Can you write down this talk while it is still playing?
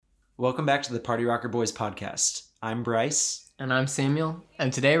Welcome back to the Party Rocker Boys podcast. I'm Bryce. And I'm Samuel.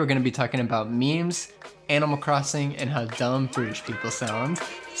 And today we're going to be talking about memes, Animal Crossing, and how dumb British people sound.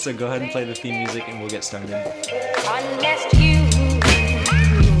 So go ahead and play the theme music and we'll get started. Unless you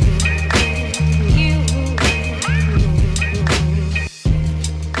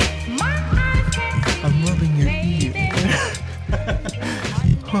I'm rubbing your ear.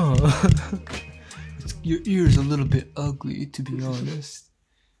 Huh. Your ear's a little bit ugly, to be honest.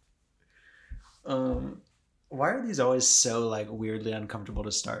 Why are these always so weirdly uncomfortable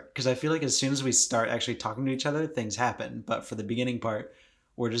to start? Because I feel like as soon as we start actually talking to each other, things happen. But for the beginning part,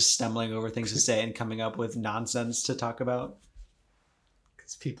 we're just stumbling over things to say and coming up with nonsense to talk about.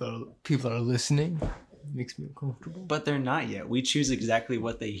 Because people are listening. It makes me uncomfortable. But they're not yet. We choose exactly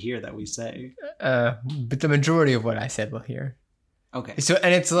what they hear that we say. But the majority of what I said will hear. Okay. So,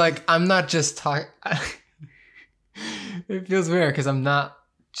 and it's like, I'm not just talking. It feels weird because I'm not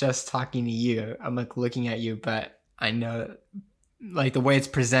just talking to you. I'm looking at you, but I know the way it's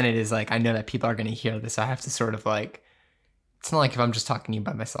presented is I know that people are going to hear this. So I have to sort of it's not like if I'm just talking to you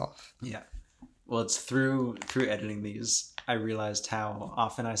by myself. Yeah. Well, it's through editing these, I realized how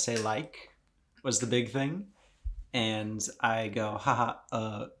often I say was the big thing. And I go,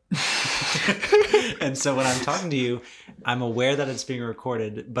 haha, And so when I'm talking to you, I'm aware that it's being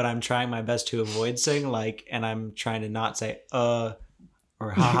recorded, but I'm trying my best to avoid saying and I'm trying to not say, or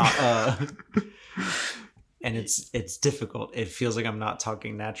haha, And it's difficult. It feels like I'm not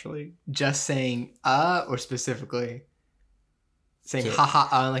talking naturally. Just saying, or specifically saying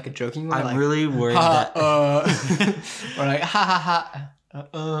haha, like a joking way. I'm really worried that, or ha ha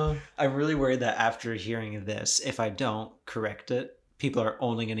ha. I'm really worried that after hearing this, if I don't correct it, people are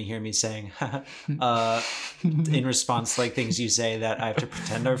only going to hear me saying in response to things you say that I have to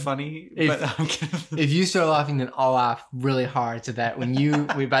pretend are funny. If you start laughing, then I'll laugh really hard so that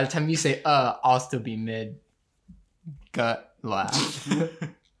by the time you say I'll still be mid gut laugh.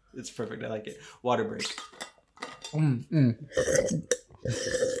 It's perfect. I like it. Water break.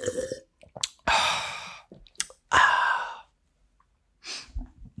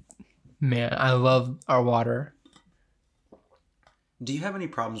 Man, I love our water. Do you have any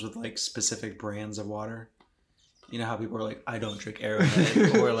problems with specific brands of water? You know how people are I don't drink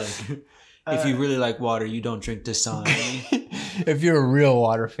Arrowhead, or if you really like water, you don't drink Dasani. If you're a real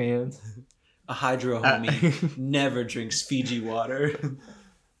water fan. A hydro homie never drinks Fiji water.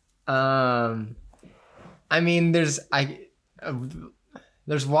 I mean, there's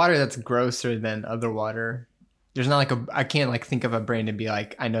water that's grosser than other water. There's not I can't think of a brand and be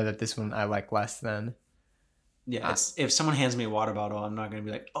I know that this one I like less than. Yeah, if someone hands me a water bottle, I'm not going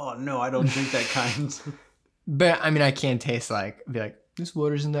to be oh no, I don't drink that kind. But I mean, I can taste be this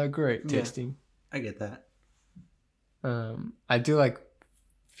water isn't that great tasting. Yeah, I get that. I do like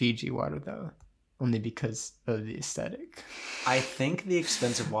Fiji water though, only because of the aesthetic. I think the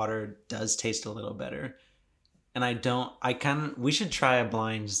expensive water does taste a little better. And we should try a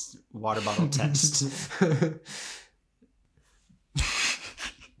blind water bottle test.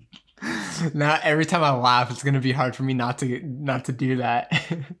 Now every time I laugh, it's gonna be hard for me not to do that.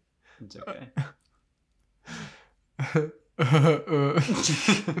 It's okay.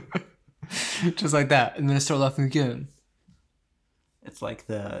 Just like that, and then I start laughing again. It's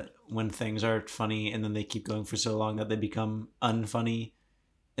when things are funny and then they keep going for so long that they become unfunny,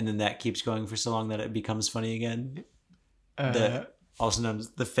 and then that keeps going for so long that it becomes funny again. Also known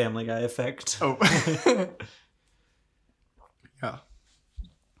as the Family Guy effect. Oh. Yeah.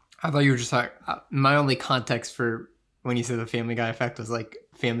 I thought you were just my only context for when you said the Family Guy effect was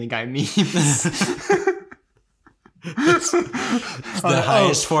Family Guy memes. It's the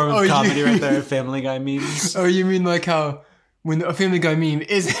highest form of comedy right there, Family Guy memes. Oh, you mean how when a Family Guy meme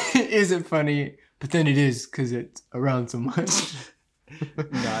isn't funny, but then it is because it's around so much.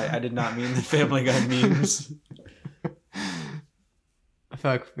 No, I did not mean the Family Guy memes. I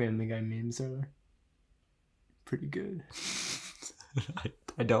feel like Family Guy memes are pretty good.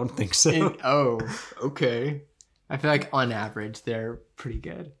 I don't think so. Okay. I feel on average they're pretty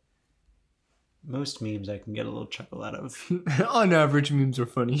good. Most memes I can get a little chuckle out of. On average, memes are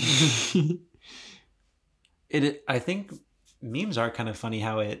funny. I think memes are kind of funny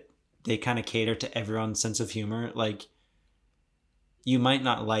how they kind of cater to everyone's sense of humor. You might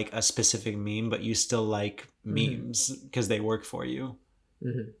not like a specific meme, but you still like memes because they work for you.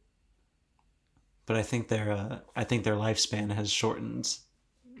 Mm-hmm. But I think their lifespan has shortened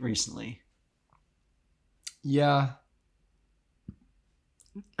recently. Yeah.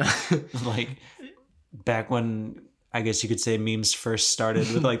 Back when I guess you could say memes first started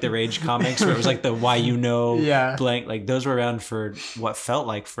with like the Rage comics where it was like the why you know Yeah. blank. Like those were around for what felt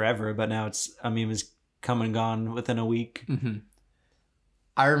like forever, but now it's a meme is come and gone within a week. Mm-hmm.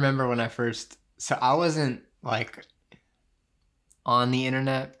 I remember when so I wasn't like on the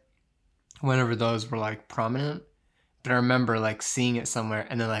internet whenever those were like prominent, but I remember like seeing it somewhere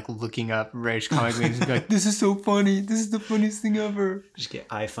and then like looking up Rage comic memes and be like, this is so funny. This is the funniest thing ever. Just get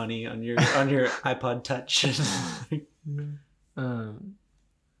iFunny on your iPod Touch.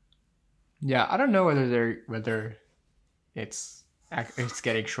 Yeah, I don't know whether it's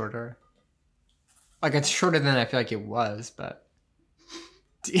getting shorter. Like it's shorter than I feel like it was, but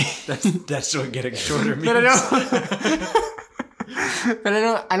that's what getting shorter means. But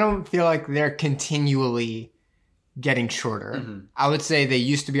I don't feel like they're continually getting shorter. Mm-hmm. I would say they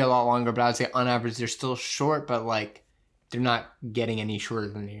used to be a lot longer, but I would say on average they're still short, but like they're not getting any shorter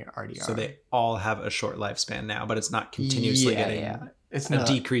than they already are. So they all have a short lifespan now, but it's not continuously It's a not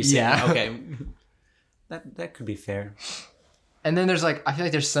decreasing. Yeah. Okay. That could be fair. And then there's like I feel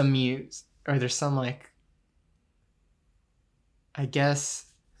like there's some memes or there's some like I guess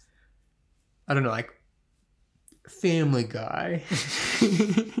I don't know, like Family Guy.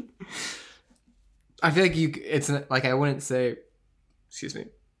 I feel like it's like I wouldn't say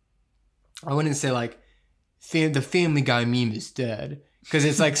like the Family Guy meme is dead because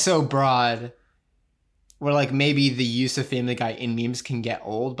it's like so broad where like maybe the use of Family Guy in memes can get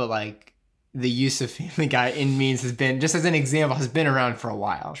old, but like the use of Family Guy in memes has been, just as an example, has been around for a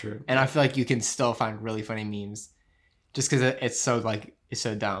while. True. And I feel like you can still find really funny memes just because it's so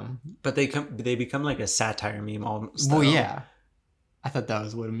dumb. But they become like a satire meme almost. Well, yeah. I thought that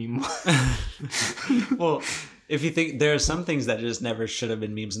was what a meme was. Well, if you think there are some things that just never should have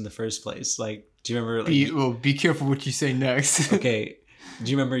been memes in the first place. Like, do you remember? Like, be careful what you say next. Okay. Do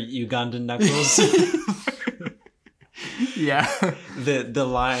you remember Ugandan Knuckles? Yeah. The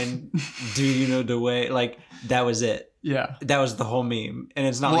line, "Do you know the way?" Like that was it. Yeah. That was the whole meme, and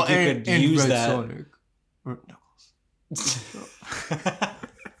it's not like you could use that. Sonic. Or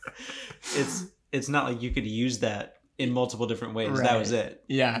It's not like you could use that in multiple different ways. Right. That was it.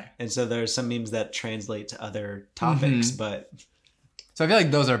 Yeah. And so there are some memes that translate to other topics, but so I feel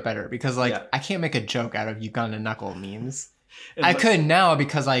like those are better because like Yeah. I can't make a joke out of Ugandan Knuckle memes. I could now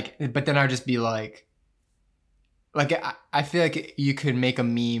because like, but then I'd just be like I feel like you could make a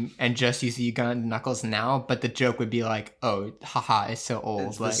meme and just use the Ugandan Knuckles now, but the joke would be like, oh, haha, it's so old.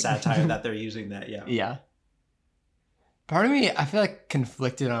 it's like the satire that they're using that. Yeah. Yeah. Part of me, I feel like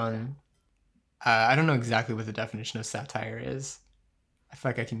conflicted on. I don't know exactly what the definition of satire is. I feel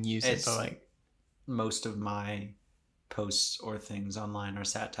like I can use it, but like most of my posts or things online are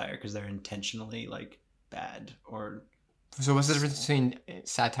satire because they're intentionally like bad or. So what's the difference between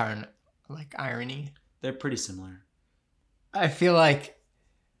satire and like irony? They're pretty similar. I feel like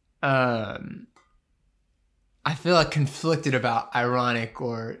conflicted about ironic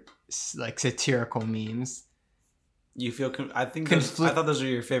or like satirical memes. You feel? I think I thought those are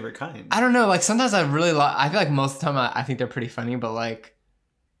your favorite kind. I don't know. Like sometimes I really I feel like most of the time I think they're pretty funny, but like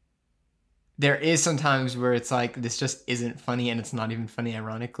there is sometimes where it's like this just isn't funny and it's not even funny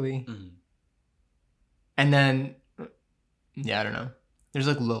ironically. Mm-hmm. And then yeah, I don't know. There's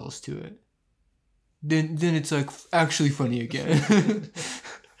like levels to it. Then it's like actually funny again.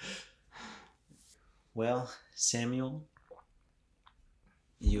 Well, Samuel,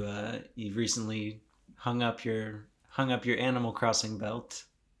 you recently hung up your Animal Crossing belt.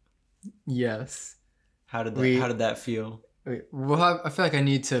 Yes. How did that feel? Well, I feel like I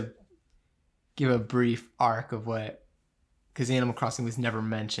need to give a brief arc of because Animal Crossing was never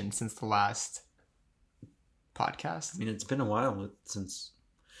mentioned since the last podcast. I mean, it's been a while since.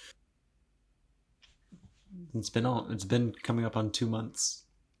 It's been coming up on 2 months.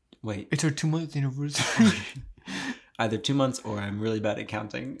 Wait. It's our 2-month anniversary. Either 2 months or I'm really bad at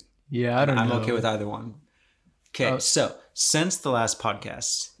counting. Yeah, I don't know. I'm okay with either one. Okay, so since the last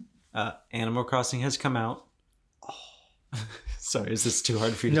podcast, Animal Crossing has come out. Oh. Sorry, is this too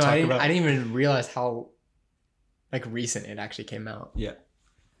hard for you to talk about? I didn't even realize how like recent it actually came out. Yeah.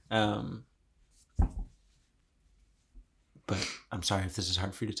 But I'm sorry if this is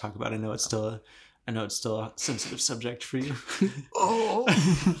hard for you to talk about. I know it's still a sensitive subject for you. Oh,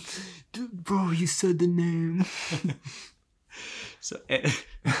 dude, bro, you said the name. So,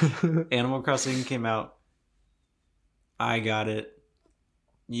 Animal Crossing came out. I got it.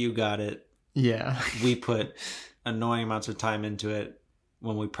 You got it. Yeah. We put annoying amounts of time into it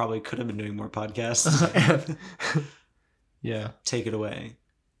when we probably could have been doing more podcasts. Yeah. Take it away.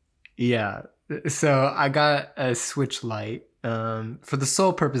 Yeah. So I got a Switch Lite for the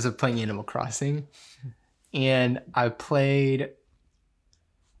sole purpose of playing Animal Crossing. and I played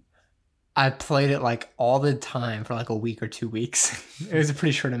it like all the time for like a week or 2 weeks. It was a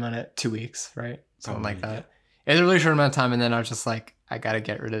pretty short amount of 2 weeks, right? Something like that. It was a really short amount of time, and then I was just like, I gotta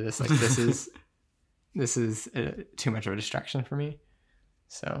get rid of this. Like this is too much of a distraction for me.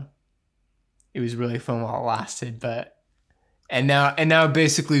 So it was really fun while it lasted, but and now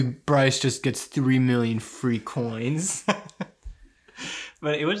basically Bryce just gets 3 million free coins.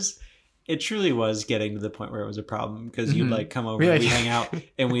 But it truly was getting to the point where it was a problem, because you'd like come over, Yeah. and we'd hang out,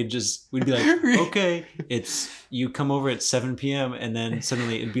 and we'd be like, okay, you come over at 7 p.m. and then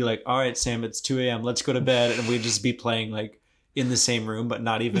suddenly it'd be like, all right, Sam, it's 2 a.m. Let's go to bed, and we'd just be playing like in the same room but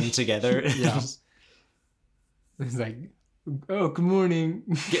not even together. Yeah. It's like, oh, good morning.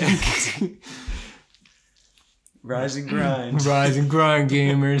 Rise and grind. Rise and grind,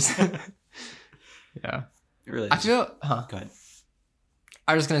 gamers. Yeah. It really I is. feel, Go ahead.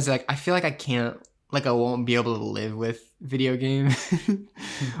 I was gonna say, like, I feel like I won't be able to live with video games.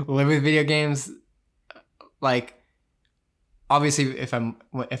 Live with video games, like, obviously, if I'm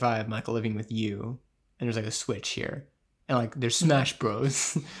like living with you, and there's like a Switch here, and like there's Smash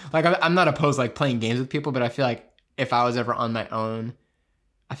Bros. Like, I'm not opposed to like playing games with people, but I feel like if I was ever on my own,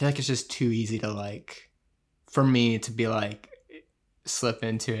 I feel like it's just too easy to like, for me to be like, slip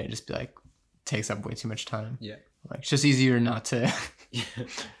into it and just be like, takes up way too much time. Yeah. Like, it's just easier not to. Yeah.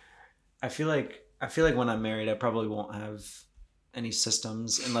 I feel like when I'm married, I probably won't have any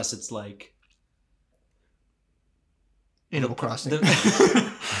systems unless it's like Animal Crossing.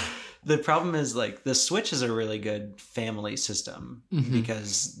 The problem is, like, the Switch is a really good family system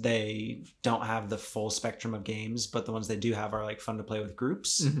because they don't have the full spectrum of games, but the ones they do have are like fun to play with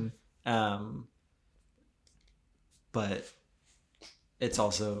groups. But it's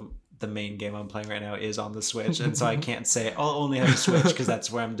also the main game I'm playing right now is on the Switch, and so I can't say I'll only have a Switch because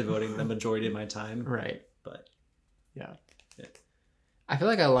that's where I'm devoting the majority of my time. Right. But yeah. I feel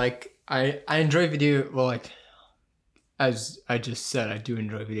like I enjoy like, as I just said, I do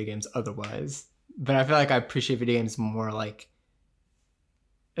enjoy video games otherwise, but I feel like I appreciate video games more, like,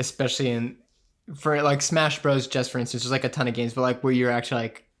 especially for like Smash Bros. Just for instance, there's like a ton of games, but like where you're actually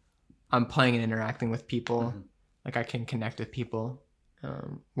like, I'm playing and interacting with people, like I can connect with people.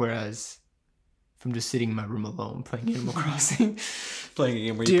 Whereas if I'm just sitting in my room alone playing Animal Crossing, playing a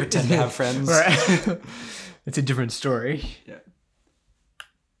game where you pretend to have friends, right? It's a different story.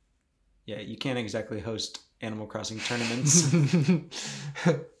 Yeah, you can't exactly host Animal Crossing tournaments.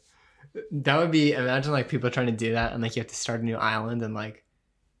 That would be, imagine like people trying to do that, and like you have to start a new island, and like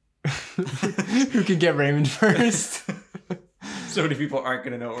who can get Raymond first? So many people aren't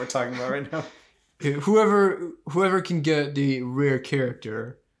going to know what we're talking about right now. Whoever can get the rare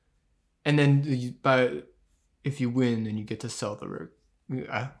character, and then if you win, then you get to sell the rare.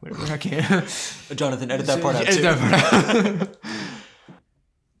 Whatever, I can't. Jonathan, edit that part out too.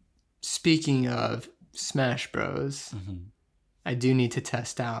 Speaking of Smash Bros, I do need to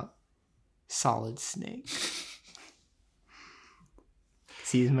test out Solid Snake.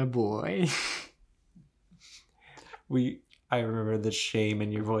 He's my boy. I remember the shame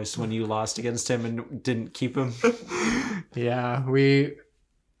in your voice when you lost against him and didn't keep him. Yeah,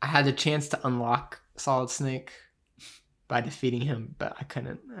 I had the chance to unlock Solid Snake by defeating him, but I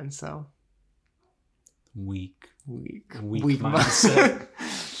couldn't, and so weak mindset.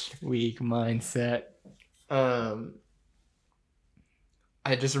 Weak mindset. I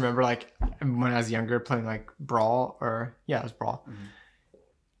just remember like when I was younger playing like Brawl, it was Brawl.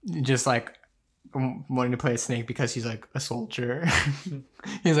 Just like wanting to play a snake because he's like a soldier.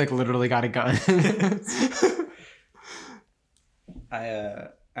 He's like literally got a gun. I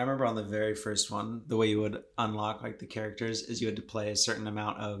remember on the very first one, the way you would unlock like the characters is you had to play a certain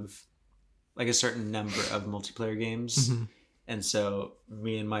amount of, like, a certain number of multiplayer games. And so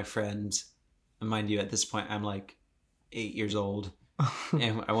me and my friend, and mind you, at this point I'm like 8 years old,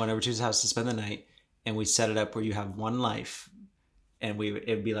 and I went over to his house to spend the night, and we set it up where you have one life, and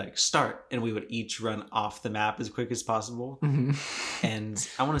it'd be like start, and we would each run off the map as quick as possible. And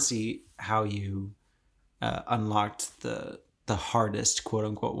I want to see how you unlocked the hardest quote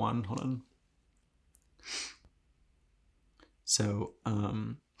unquote one. Hold on. So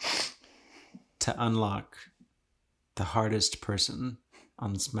to unlock the hardest person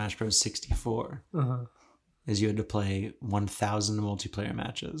on Smash Bros. 64 is you had to play 1,000 multiplayer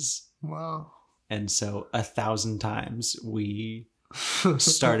matches. Wow. And so 1,000 times we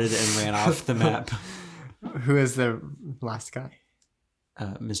started and ran off the map. Who is the last guy?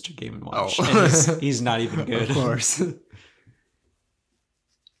 Mr. Game & Watch. Oh. And he's not even good. Of course.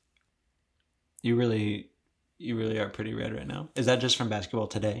 You really are pretty red right now. Is that just from basketball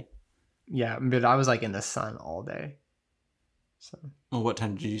today? Yeah, but I was like in the sun all day. So Well, what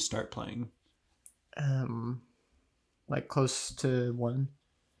time did you start playing? like close to 1,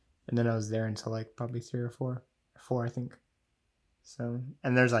 and then I was there until like probably 3 or 4 I think. So,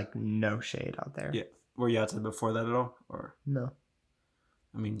 and there's like no shade out there. Yeah. Were you outside before that at all? Or No.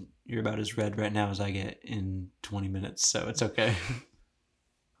 I mean, you're about as red right now as I get in 20 minutes, so it's okay.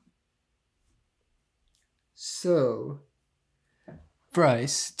 So,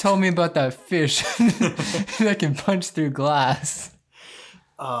 Bryce, tell me about that fish that can punch through glass.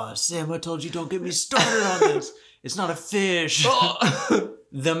 Sam, I told you don't get me started on this. It's not a fish.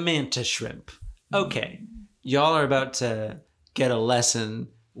 The mantis shrimp. Okay. Y'all are about to get a lesson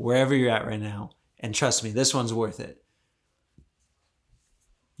wherever you're at right now. And trust me, this one's worth it.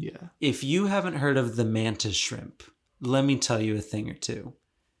 Yeah. If you haven't heard of the mantis shrimp, let me tell you a thing or two.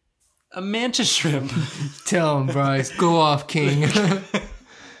 A mantis shrimp. Tell him, Bryce. Go off, King.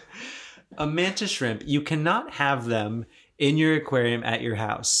 A mantis shrimp, you cannot have them in your aquarium at your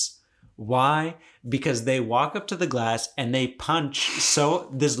house. Why? Because they walk up to the glass and they punch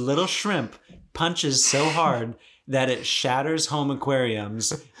this little shrimp punches so hard that it shatters home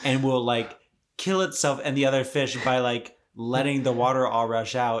aquariums and will like kill itself and the other fish by like letting the water all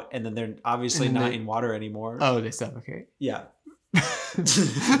rush out, and then they're obviously not in water anymore. Oh, they suffocate. Yeah.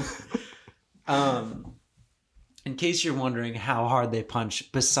 In case you're wondering how hard they punch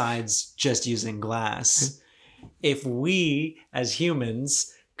besides just using glass, if we as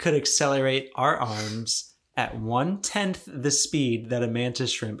humans could accelerate our arms at 1/10 the speed that a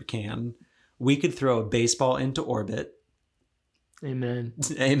mantis shrimp can, we could throw a baseball into orbit. Amen.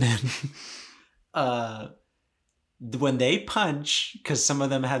 Amen. When they punch, because some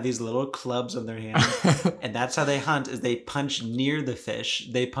of them have these little clubs on their hand, and that's how they hunt, is they punch near the fish.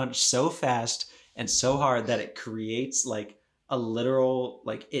 They punch so fast and so hard that it creates like a literal,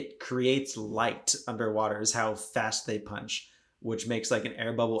 like it creates light underwater is how fast they punch, which makes like an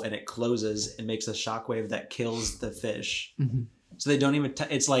air bubble, and it closes and makes a shockwave that kills the fish. Mm-hmm. So they don't even,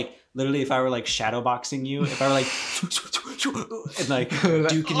 it's like literally if I were like shadow boxing you, if I were like, and like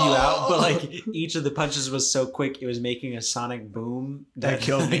duking you out, but like each of the punches was so quick, it was making a sonic boom that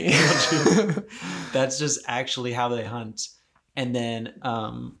killed me. That's just actually how they hunt. And then,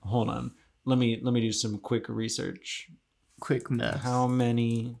 hold on. Let me do some quick research. Quick math. How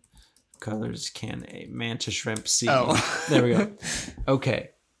many colors can a mantis shrimp see? Oh. There we go. Okay.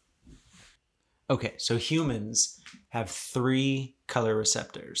 So humans have 3 color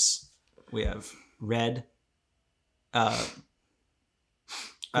receptors. We have red, green.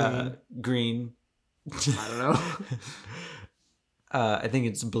 I don't know. I think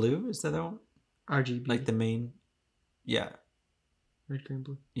it's blue. Is that the one? RGB. Like the main. Yeah. Red, green,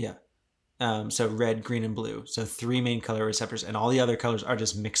 blue. Yeah. So red, green, and blue. So 3 main color receptors, and all the other colors are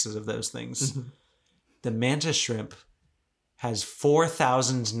just mixes of those things. Mm-hmm. The mantis shrimp has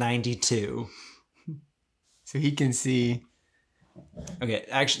 4,092. So he can see. Okay,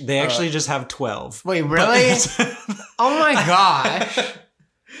 actually, they actually just have 12. Wait, really? Oh my gosh!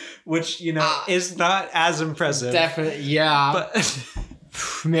 Which is not as impressive. Definitely, yeah. But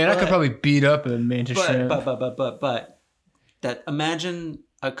man, I could probably beat up a mantis shrimp. But that imagine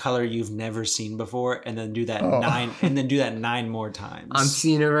a color you've never seen before, and then do that 9 more times. I'm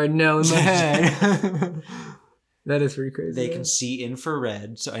seeing it right now in my head. That is pretty crazy. They can see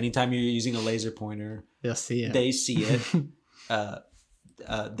infrared, so anytime you're using a laser pointer, they'll see it. They see it.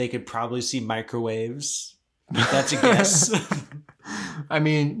 They could probably see microwaves. That's a guess. I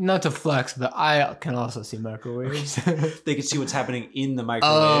mean, not to flex, but I can also see microwaves. They can see what's happening in the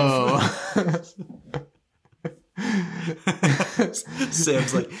microwave. Oh.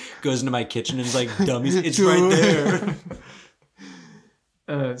 Sam's like goes into my kitchen and is like, dummies, it's right there.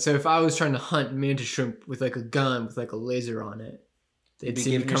 So if I was trying to hunt mantis shrimp with like a gun with like a laser on it, they'd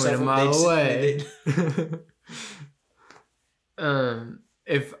see me coming a mile away.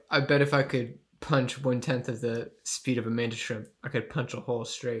 If I could punch 1/10 of the speed of a mantis shrimp, I could punch a hole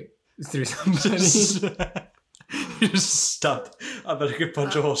straight through somebody. You just stop. I bet I could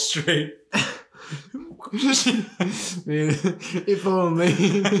punch a hole straight. Man, if only.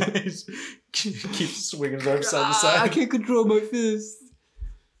 Keep swinging from side to side. I can't control my fist.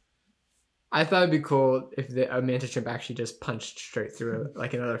 I thought it'd be cool if a mantis shrimp actually just punched straight through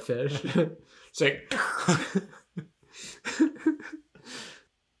like another fish. It's like.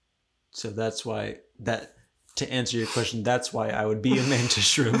 So that's why to answer your question, that's why I would be a mantis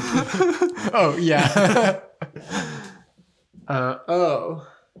shrimp. Oh yeah. I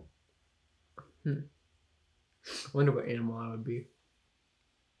wonder what animal I would be.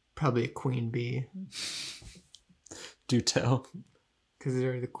 Probably a queen bee. Do tell. Because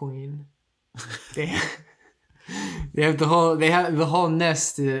they're the queen. They they have the whole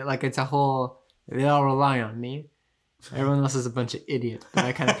nest. Like it's a whole. They all rely on me. Everyone else is a bunch of idiots, but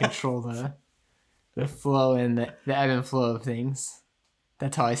I kind of control the flow and the ebb and flow of things.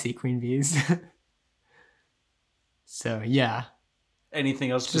 That's how I see queen bees. So yeah.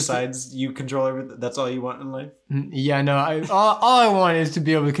 Anything else besides you control everything? That's all you want in life? Yeah, no. All I want is to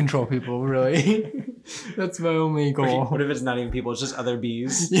be able to control people. Really, that's my only goal. What if it's not even people? It's just other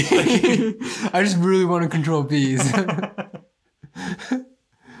bees. I just really want to control bees.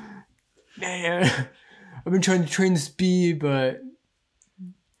 Man, I've been trying to train this bee, but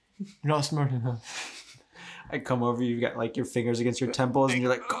you're not smart enough. I come over, you've got like your fingers against your temples, and you're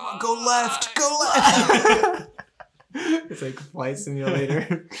like, "Come on, go left, go left." It's like Flight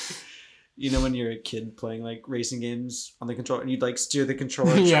Simulator. You know when you're a kid playing like racing games on the controller, and you'd like steer the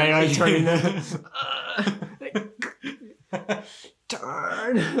controller. Yeah, I'm turning the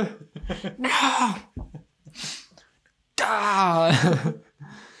turn. No.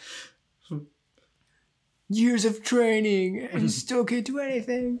 Years of training, and you still can't do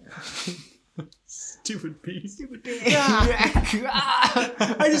anything. Stupid bee.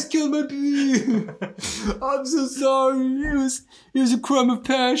 I just killed my bee. I'm so sorry. It was a crime of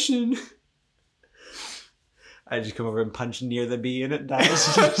passion. I just come over and punch near the bee and it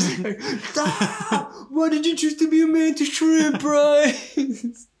dies. Why did you choose to be a mantis shrimp,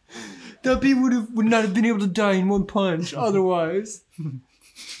 Bryce? That bee would not have been able to die in one punch otherwise.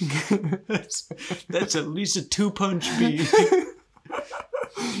 That's at least a 2-punch bee.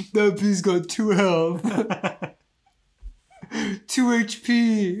 That bee's got 2 health. 2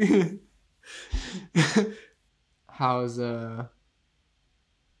 HP. How's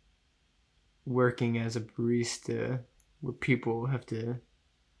working as a barista where people have to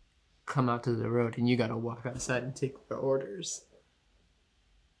come out to the road and you gotta walk outside and take their orders?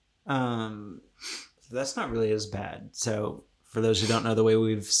 That's not really as bad. So for those who don't know, the way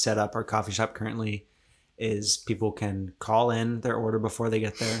we've set up our coffee shop currently is people can call in their order before they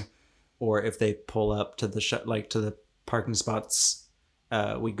get there, or if they pull up to the to the parking spots,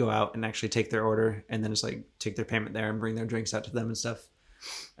 we go out and actually take their order and then just like take their payment there and bring their drinks out to them and stuff.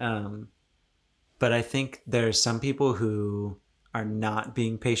 But I think there's some people who are not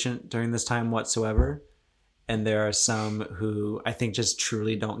being patient during this time whatsoever. And there are some who I think just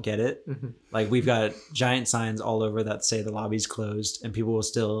truly don't get it. Mm-hmm. Like we've got giant signs all over that say the lobby's closed, and people will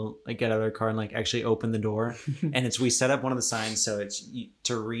still like get out of their car and like actually open the door. And we set up one of the signs so it's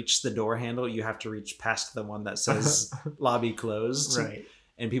to reach the door handle, you have to reach past the one that says lobby closed. Right.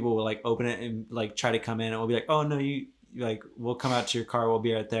 And people will like open it and like try to come in, and we'll be like, oh no, you like we'll come out to your car, we'll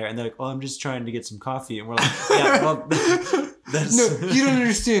be right there. And they're like, oh, I'm just trying to get some coffee. And we're like, yeah, well, that's no, you don't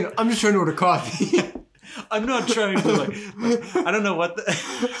understand. I'm just trying to order coffee. I'm not trying to like I don't know what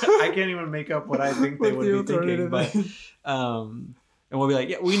I can't even make up what I think they would be thinking, but and we'll be like,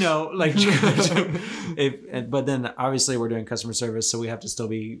 yeah, we know, like but then obviously we're doing customer service, so we have to still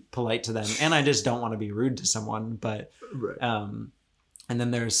be polite to them, and I just don't want to be rude to someone, but right. And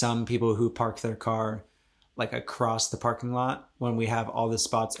then there are some people who park their car like across the parking lot when we have all the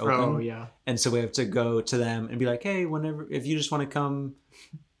spots open. Oh yeah. And so we have to go to them and be like, hey, whenever if you just want to come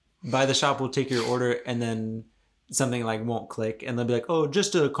by the shop, we'll take your order, and then something like won't click, and they'll be like, oh,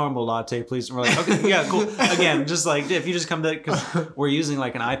 just a caramel latte, please. And we're like, okay, yeah, cool. Again, just like if you just come to, because we're using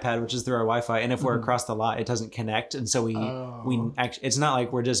like an iPad, which is through our Wi-Fi, and if we're across the lot, it doesn't connect, and so we actually, it's not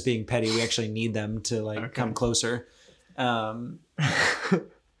like we're just being petty. We actually need them to like come closer.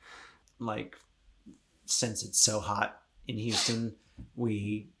 Like since it's so hot in Houston,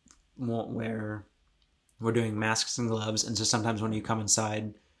 we won't wear. We're doing masks and gloves, and so sometimes when you come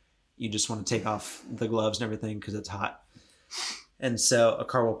inside, you just want to take off the gloves and everything because it's hot. And so a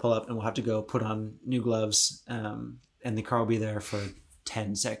car will pull up and we'll have to go put on new gloves. And the car will be there for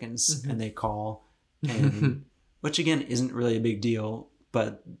 10 seconds and they call, and which again isn't really a big deal,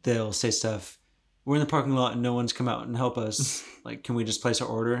 but they'll say stuff. We're in the parking lot and no one's come out and help us. Like, can we just place our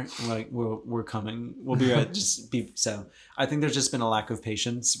order? And we're like, we're coming. We'll be right. So I think there's just been a lack of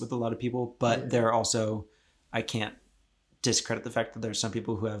patience with a lot of people, but there are also, I can't discredit the fact that there's some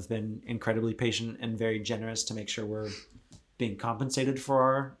people who have been incredibly patient and very generous to make sure we're being compensated for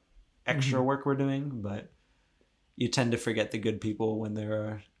our extra work we're doing, but you tend to forget the good people when there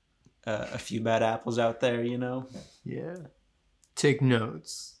are a few bad apples out there, you know? Yeah. Take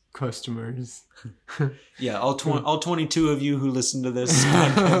notes, customers. Yeah, all 22 of you who listen to this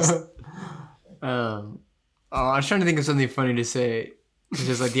podcast. I was trying to think of something funny to say. It's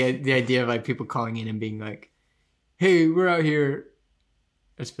just like the idea of like people calling in and being like, hey, we're out here.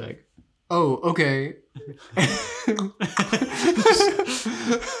 Let's be like, oh, okay.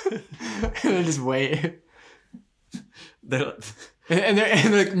 And I just wait. They're- And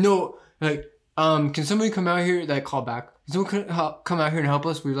they're like, no, like, can somebody come out here? Like, call back. Can someone come out here and help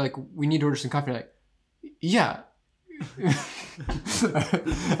us? We need to order some coffee. Like, yeah. I don't know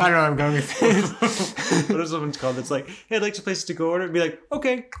where I'm going with this. What if someone's called that's like, hey, I'd like to place a to-go order? And be like,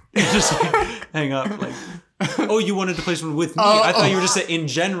 okay. And just like, hang up. Like, oh, you wanted to place one with me? I thought you were just saying in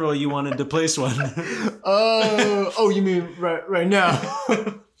general you wanted to place one. Oh, you mean right now?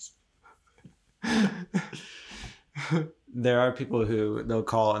 There are people who they'll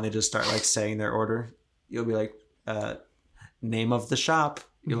call and they just start like saying their order. You'll be like, name of the shop.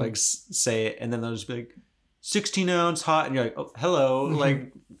 You like say it, and then they'll just be like, 16-ounce hot, and you're like, oh, hello,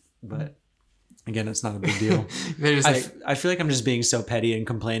 like, but again, it's not a big deal. They're just I feel like I'm just being so petty and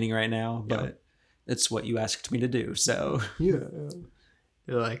complaining right now, but it's what you asked me to do, so. yeah.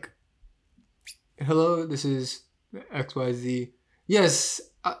 They're like, hello, this is XYZ. Yes,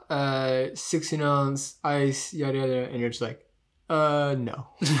 16-ounce ice, yada yada, and you're just like, no.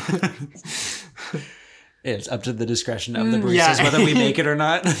 It's up to the discretion of the baristas whether we make it or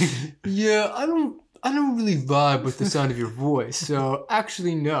not. Yeah, I don't really vibe with the sound of your voice, so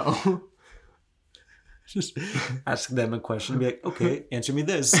actually no. Just ask them a question and be like, okay, answer me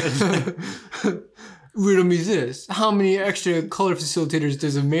this. Riddle me this. How many extra color facilitators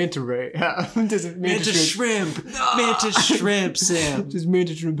does a manta ray have? Does a Manta shrimp. Manta shrimp, Sam. Does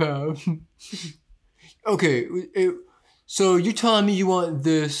manta shrimp have? Okay, so you're telling me you want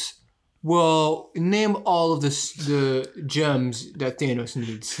this. Well, name all of the gems that Thanos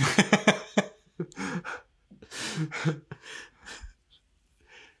needs.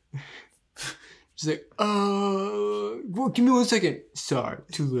 She's like, well, give me 1 second. Sorry,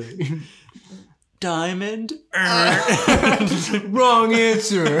 too late. Diamond. Wrong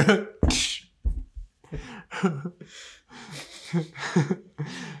answer.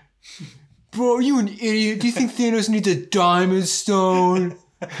 Bro, are you an idiot? Do you think Thanos needs a diamond stone?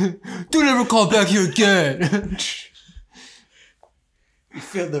 Don't ever call back here again. You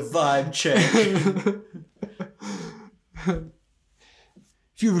feel the vibe check.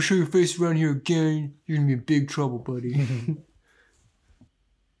 If you ever show your face around here again, you're gonna be in big trouble, buddy.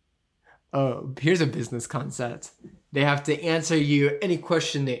 Oh, here's a business concept. They have to answer you any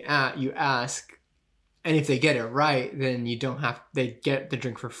question you ask, and if they get it right, then they get the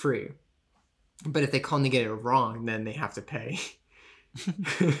drink for free. But if they call and they get it wrong, then they have to pay.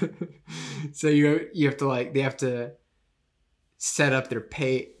 So you have to they have to set up their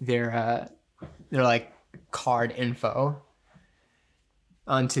like card info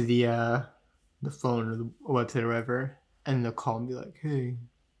onto the phone or the website or whatever, and they'll call and be like, hey,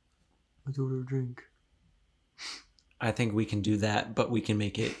 let's order a drink. I think we can do that, but we can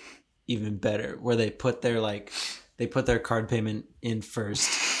make it even better, where they put their card payment in first,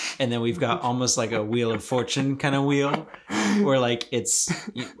 and then we've got almost like a Wheel of Fortune kind of wheel, where like it's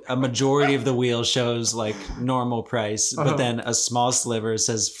a majority of the wheel shows like normal price, but then a small sliver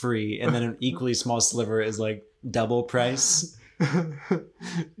says free, and then an equally small sliver is like double price.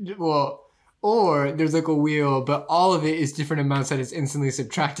 Well, or there's like a wheel, but all of it is different amounts that is instantly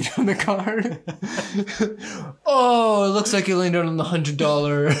subtracted from the card. Oh, it looks like you landed on the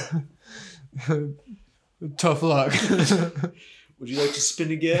 $100. Tough luck. Would you like to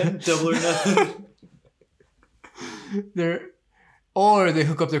spin again? Double or nothing? Or they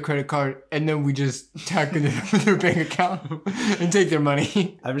hook up their credit card and then we just tag their bank account and take their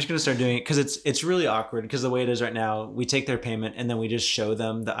money. I'm just gonna start doing it because it's really awkward, because the way it is right now, we take their payment and then we just show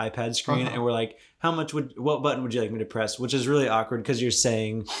them the iPad screen and we're like, what button would you like me to press? Which is really awkward because you're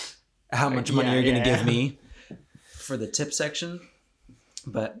saying how much money you're gonna give me for the tip section.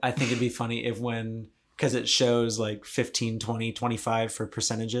 But I think it'd be funny if because it shows like 15, 20, 25 for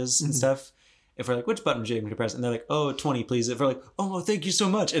percentages and stuff. If we're like, which button would you like me to press? And they're like, oh, 20, please. If we're like, oh, thank you so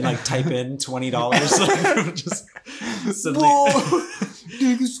much. And like type in $20. Like, just suddenly.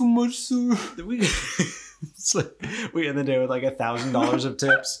 Thank you so much, sir. It's like, we end the day with like $1,000 of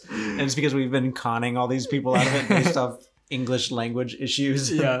tips. And it's because we've been conning all these people out of it based off English language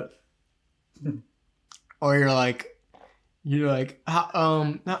issues. Yeah. Or you're like,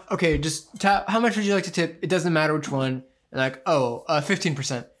 okay, just tap, how much would you like to tip? It doesn't matter which one. And like,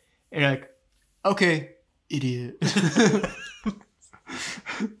 15%. And you're like, okay, idiot.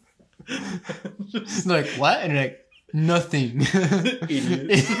 Like, what? And you're like, nothing.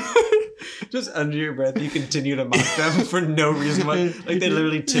 Idiot. Just under your breath, you continue to mock them for no reason. Like they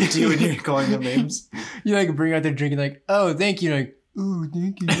literally tipped you and you're calling them names. You like bring out their drink and like, oh, thank you. And like, ooh,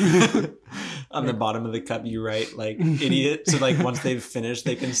 thank you. On the bottom of the cup, you write like idiot. So like once they've finished,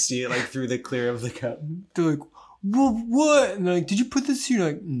 they can see it like through the clear of the cup. They're like, what? And they're like, did you put this here? You're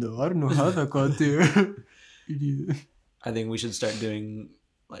like, no, I don't know how that got there. Idiot. I think we should start doing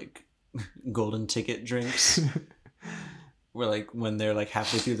like golden ticket drinks. Where like when they're like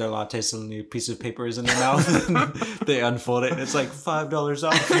halfway through their latte, suddenly a piece of paper is in their mouth and they unfold it and it's like $5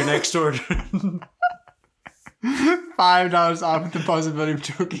 off your next order. $5 off with the possibility of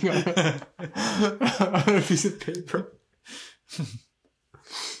choking on a piece of paper.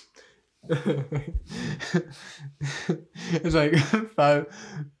 It's like five.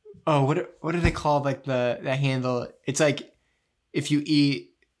 Oh, what do they call like the handle? It's like if you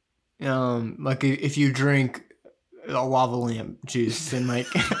eat, like if you drink a lava lamp juice and like.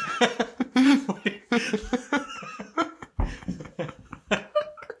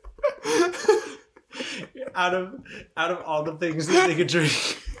 Out of all the things that they could drink,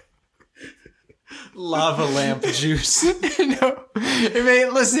 lava lamp juice. No, I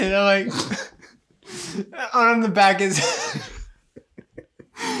mean, listen. I'm like, on the back is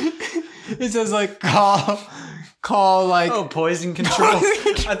it says like call like poison control.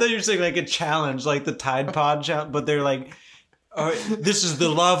 I thought you were saying like a challenge, like the Tide Pod challenge, but they're like, all right, this is the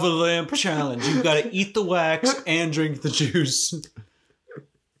lava lamp challenge. You've got to eat the wax and drink the juice.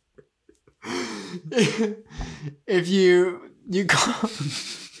 If you call,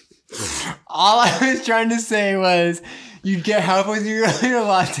 all I was trying to say was you'd get halfway through your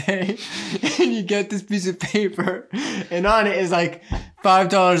latte and you get this piece of paper and on it is like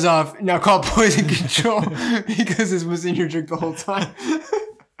 $5 off. Now call poison control because this was in your drink the whole time.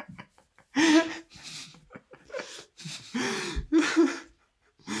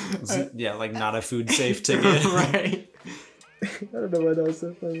 Yeah, like not a food safe ticket. Right. I don't know why that was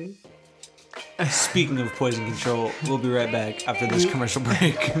so funny. Speaking of poison control, we'll be right back after this commercial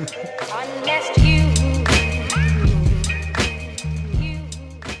break. Unless you.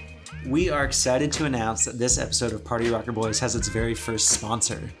 We are excited to announce that this episode of Party Rocker Boys has its very first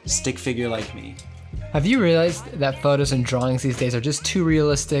sponsor, Stick Figure Like Me. Have you realized that photos and drawings these days are just too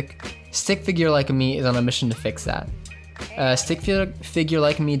realistic? Stick Figure Like Me is on a mission to fix that.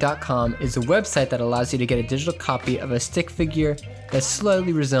 Stickfigurelikeme.com is a website that allows you to get a digital copy of a stick figure that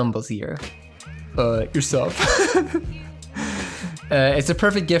slightly resembles yourself. It's a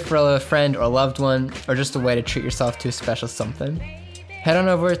perfect gift for a friend or loved one, or just a way to treat yourself to a special something. Head on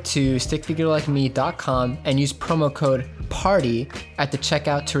over to stickfigurelikeme.com and use promo code PARTY at the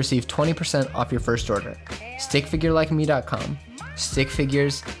checkout to receive 20% off your first order. Stickfigurelikeme.com. Stick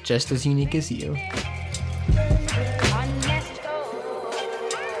figures just as unique as you.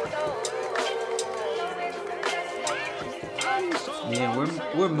 Yeah,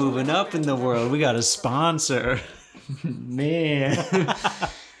 we're moving up in the world. We got a sponsor. Man,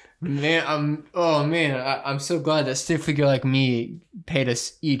 I'm so glad that Stick Figure Like Me paid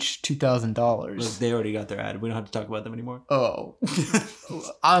us each $2,000. Look, they already got their ad. We don't have to talk about them anymore. Oh,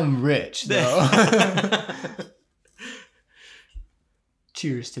 I'm rich though.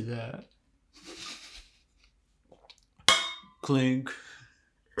 Cheers to that. Clink.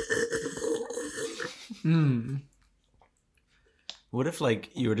 What if like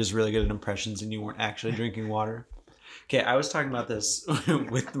you were just really good at impressions and you weren't actually drinking water? Okay, I was talking about this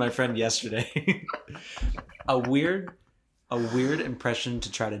with my friend yesterday. A weird impression to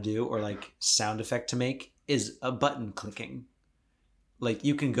try to do, or like sound effect to make, is a button clicking. Like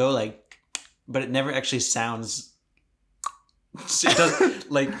you can go like, but it never actually sounds. It does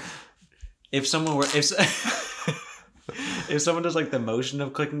like if someone does like the motion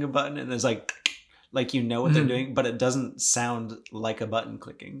of clicking a button and it's like you know what they're doing, but it doesn't sound like a button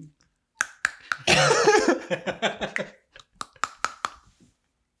clicking.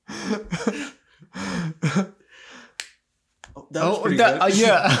 That was pretty good.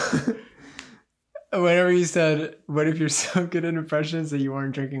 Yeah. Whenever you said, what if you're so good at impressions that you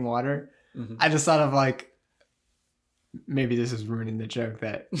weren't drinking water? Mm-hmm. I just thought of like, maybe this is ruining the joke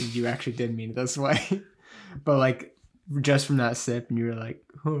that you actually did mean it this way. But like, just from that sip, and you were like,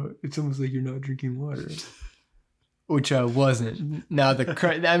 oh, it's almost like you're not drinking water. Which I wasn't. Now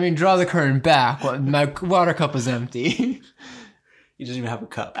draw the curtain back. My water cup was empty. You didn't even have a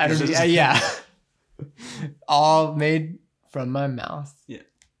cup. Yeah. All made from my mouth. Yeah.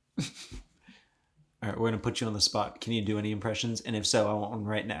 All right, we're going to put you on the spot. Can you do any impressions? And if so, I want one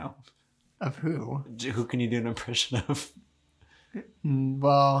right now. Of who? Who can you do an impression of?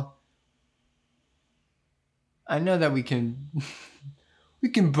 Well, I know that we can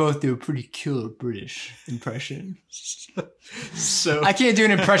both do a pretty killer British impression. So I can't do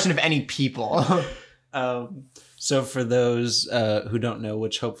an impression of any people. So for those who don't know,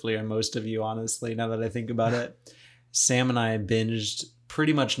 which hopefully are most of you, honestly, now that I think about it, Sam and I binged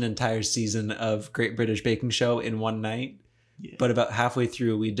pretty much an entire season of Great British Baking Show in one night. Yeah. But about halfway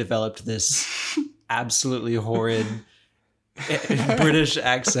through, we developed this absolutely horrid British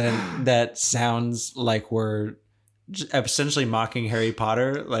accent that sounds like we're essentially mocking Harry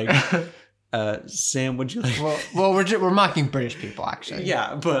Potter. Like, Sam, would you like? Well, we're mocking British people actually.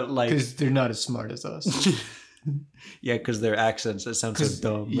 Yeah, but like, because they're not as smart as us. Yeah, because their accents, that sounds so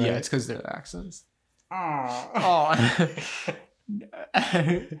dumb. Right? Yeah, it's because their accents. Oh.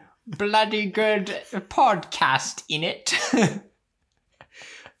 Bloody good podcast in it.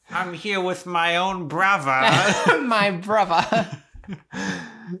 I'm here with my own brother. My brother.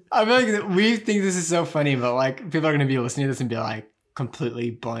 I feel like we think this is so funny, but like people are gonna be listening to this and be like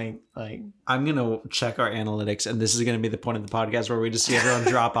completely blank. Like, I'm gonna check our analytics, and this is gonna be the point of the podcast where we just see everyone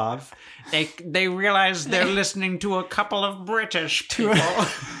drop off. They realize they're listening to a couple of British people.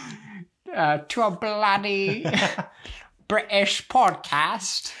 To a bloody British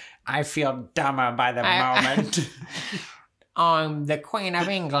podcast. I feel dumber by the moment. I'm the Queen of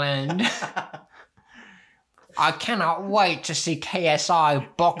England. I cannot wait to see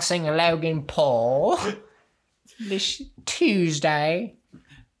KSI boxing Logan Paul this Tuesday.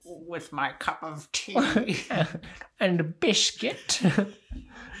 With my cup of tea. And a biscuit.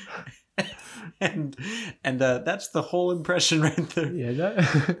 and that's the whole impression right there.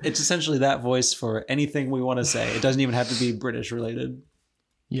 Yeah, It's essentially that voice for anything we want to say. It doesn't even have to be British related.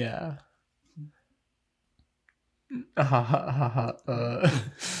 Yeah. I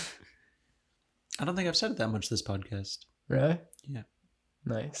don't think I've said it that much this podcast. Really? Yeah.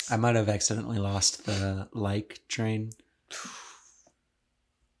 Nice. I might have accidentally lost the like train.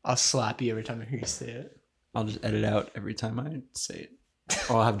 I'll slap you every time I hear you say it. I'll just edit out every time I say it.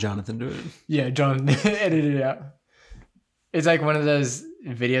 Or I'll have Jonathan do it. Yeah, John, edit it out. It's like one of those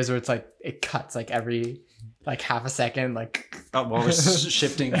videos where it's like it cuts like every like half a second, like Oh, well, we're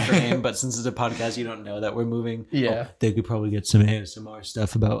shifting frame, but since it's a podcast, you don't know that we're moving. Yeah. Oh, they could probably get some ASMR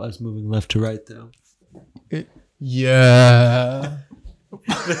stuff about us moving left to right, though. Yeah.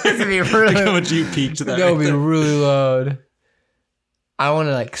 It's gonna be really, Look how much you peaked that. that'll Right be there. really loud. I want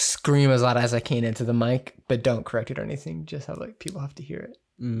to like scream as loud as I can into the mic, but don't correct it or anything. Just have like people have to hear it.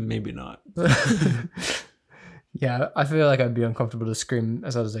 Maybe not. Yeah, I feel like I'd be uncomfortable to scream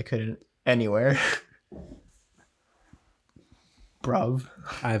as loud as I could anywhere. Bruv.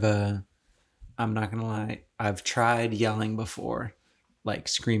 I'm not gonna lie, I've tried yelling before, like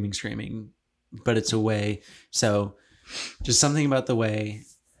screaming, but it's a way. So just something about the way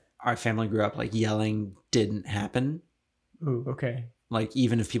our family grew up, like yelling didn't happen. Ooh, okay. Like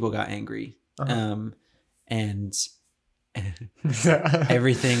even if people got angry, and Uh-huh.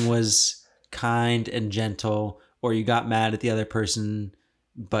 everything was kind and gentle, or you got mad at the other person,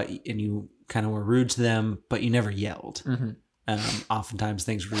 and you kind of were rude to them, but you never yelled. Mm-hmm. Oftentimes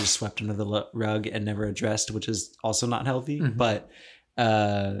things were just swept under the rug and never addressed, which is also not healthy. But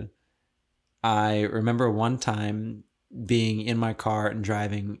I remember one time being in my car and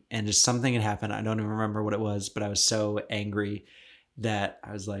driving, and just something had happened. I don't even remember what it was, but I was so angry that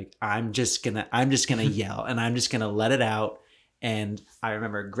I was like, I'm just gonna yell, and I'm just gonna let it out. And I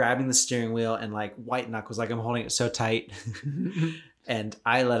remember grabbing the steering wheel and like white knuckles, like I'm holding it so tight. And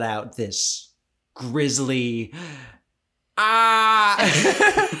I let out this grisly,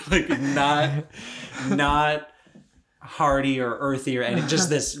 like not hearty or earthy or anything, just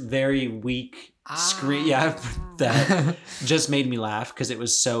this very weak scream. Yeah, that just made me laugh because it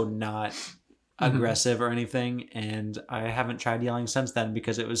was so not aggressive or anything. And I haven't tried yelling since then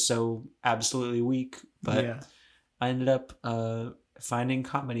because it was so absolutely weak. But Yeah. I ended up finding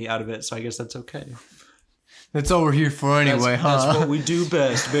comedy out of it, so I guess that's okay. That's all we're here for anyway, That's what we do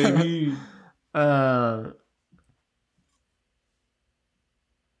best, baby.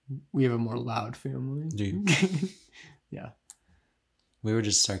 We have a more loud family. Do you? Yeah. We were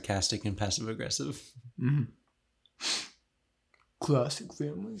just sarcastic and passive aggressive. Mm-hmm. Classic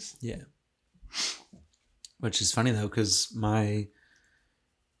families. Yeah. Which is funny though, because my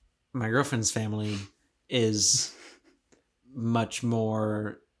girlfriend's family is much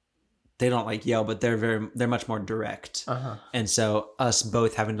more. They don't like yell, but they're much more direct. And so us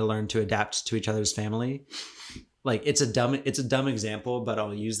both having to learn to adapt to each other's family. Like it's a dumb example, but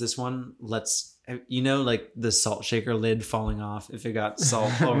I'll use this one. Like the salt shaker lid falling off if it got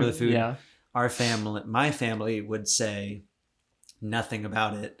salt over the food. Yeah. My family would say nothing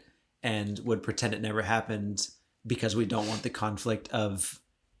about it and would pretend it never happened because we don't want the conflict of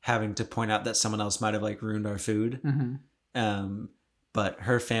having to point out that someone else might have like ruined our food. Mm-hmm. But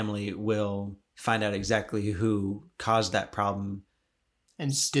her family will find out exactly who caused that problem.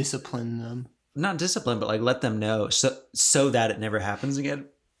 And discipline them. Not discipline, but like let them know so that it never happens again.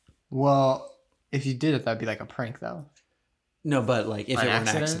 Well, if you did it, that'd be like a prank, though. No, but like if An it were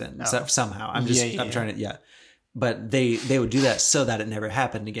accident? an accident Oh. somehow. I'm Yeah. trying to But they would do that so that it never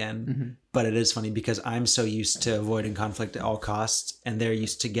happened again. Mm-hmm. But it is funny because I'm so used to avoiding conflict at all costs, and they're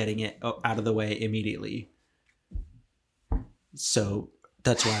used to getting it out of the way immediately. So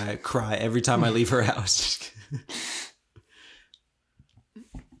that's why I cry every time I leave her house.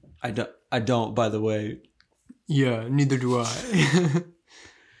 I don't, by the way. Yeah, neither do I.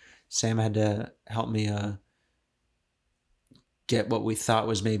 Sam had to help me get what we thought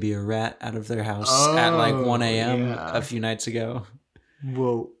was maybe a rat out of their house at like 1 a.m. yeah. a few nights ago.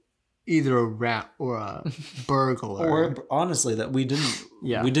 Well, either a rat or a burglar. Or honestly, that we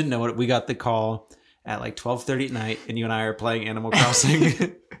didn't know what we got the call at like 12:30 at night, and you and I are playing Animal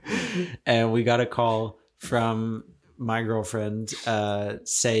Crossing, and we got a call from my girlfriend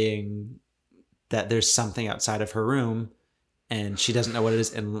saying that there's something outside of her room, and she doesn't know what it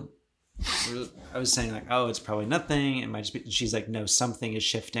is. And I was saying like, oh, it's probably nothing. It might just be. She's like, no, something is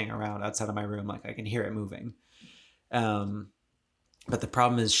shifting around outside of my room. Like I can hear it moving. But the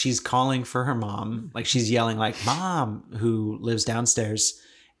problem is she's calling for her mom. Like she's yelling like mom, who lives downstairs,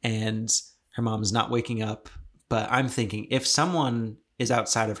 and her mom is not waking up. But I'm thinking if someone is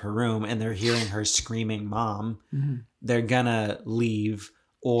outside of her room and they're hearing her screaming mom, they're gonna leave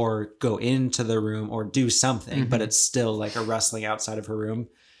or go into the room or do something. But it's still like a rustling outside of her room.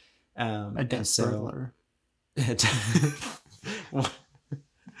 A death burglar.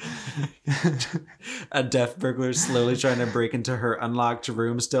 A deaf burglar slowly trying to break into her unlocked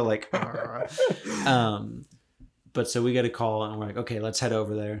room, still like but so we get a call and we're like, okay, let's head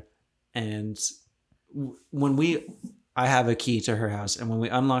over there. And I have a key to her house, and when we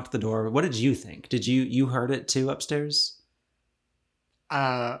unlocked the door, what did you think? Did you heard it too upstairs?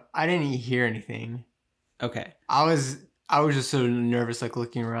 I didn't hear anything. Okay. I was just so nervous, like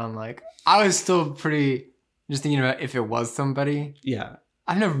looking around, like I was still pretty just thinking about if it was somebody. Yeah.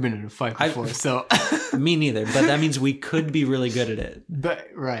 I've never been in a fight before, so me neither, but that means we could be really good at it. But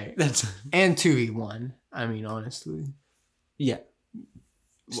right. That's and 2v1. I mean, honestly. Yeah.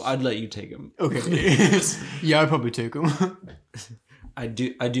 Well, I'd let you take him. Okay. Yeah, I'd probably take him. I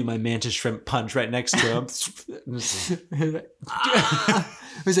do my mantis shrimp punch right next to him. I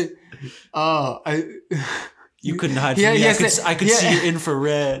was like, oh, you couldn't hide from me. I could see your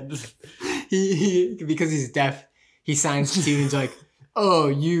infrared. He because he's deaf, he signs to you and he's like, oh,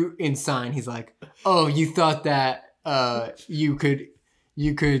 you in sign. He's like, oh, you thought that you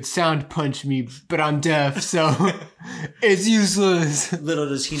could sound punch me, but I'm deaf, so it's useless. Little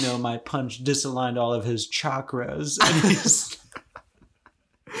does he know my punch disaligned all of his chakras,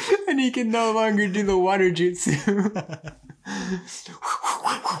 and he can no longer do the water jutsu.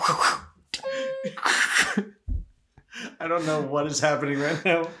 I don't know what is happening right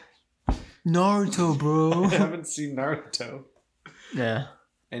now. Naruto, bro. I haven't seen Naruto. Yeah.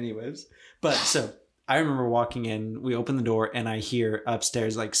 Anyways, but so I remember walking in, we open the door, and I hear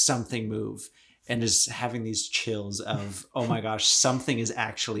upstairs like something move, and just having these chills of, oh my gosh, something is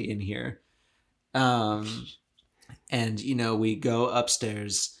actually in here. And we go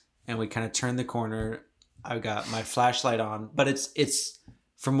upstairs and we kind of turn the corner. I've got my flashlight on, but it's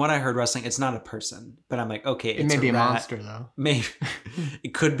from what I heard wrestling, it's not a person. But I'm like, okay, It may be a rat. monster, though. Maybe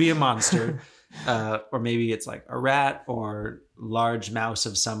it could be a monster, or maybe it's like a rat or large mouse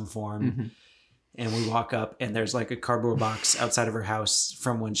of some form. And we walk up, and there's like a cardboard box outside of her house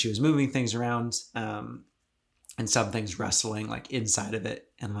from when she was moving things around, and something's rustling like inside of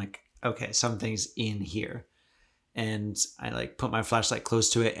it, and like, okay, something's in here. And I like put my flashlight close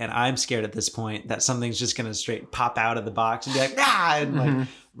to it, and I'm scared at this point that something's just gonna straight pop out of the box and be like, ah, and like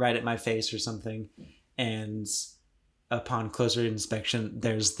right at my face or something. And upon closer inspection,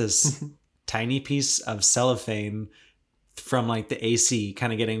 there's this tiny piece of cellophane from like the AC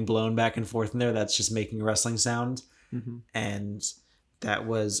kind of getting blown back and forth in there that's just making a rustling sound. And that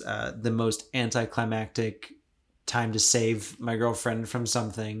was the most anticlimactic time to save my girlfriend from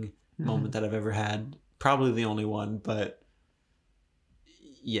something moment that I've ever had. Probably the only one, but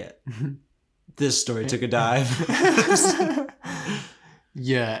yeah, this story took a dive.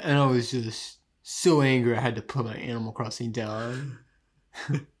 Yeah, and I was just so angry I had to put my Animal Crossing down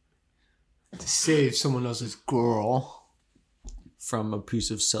to save someone else's girl From a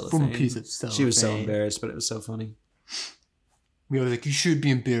piece of cellophane. She was so embarrassed, but it was so funny. I was like, you should be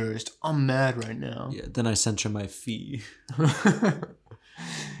embarrassed. I'm mad right now. Yeah, then I sent her my fee.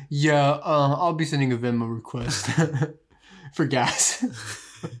 Yeah, I'll be sending a Venmo request for gas.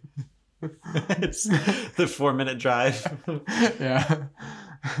 It's the 4-minute drive. Yeah.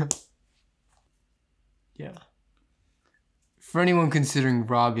 Yeah. For anyone considering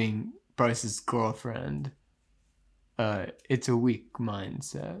robbing Bryce's girlfriend, it's a weak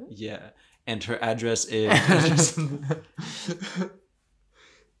mindset. Yeah. And her address is...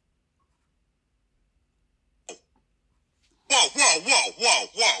 Whoa, whoa, whoa, whoa,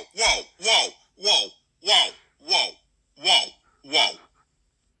 whoa, whoa, whoa, whoa, whoa, whoa, whoa, whoa.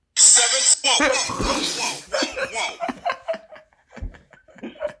 7, whoa, whoa, whoa, whoa, whoa.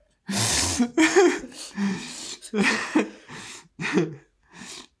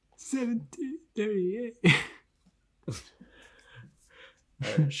 1738.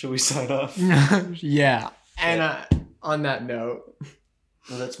 Should we sign off? Yeah. And on that note,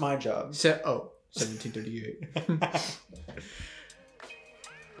 Well, that's my job. 1738.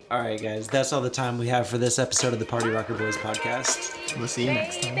 All right, guys. That's all the time we have for this episode of the Party Rocker Boys podcast. We'll see you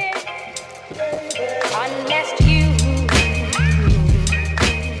next time. Unless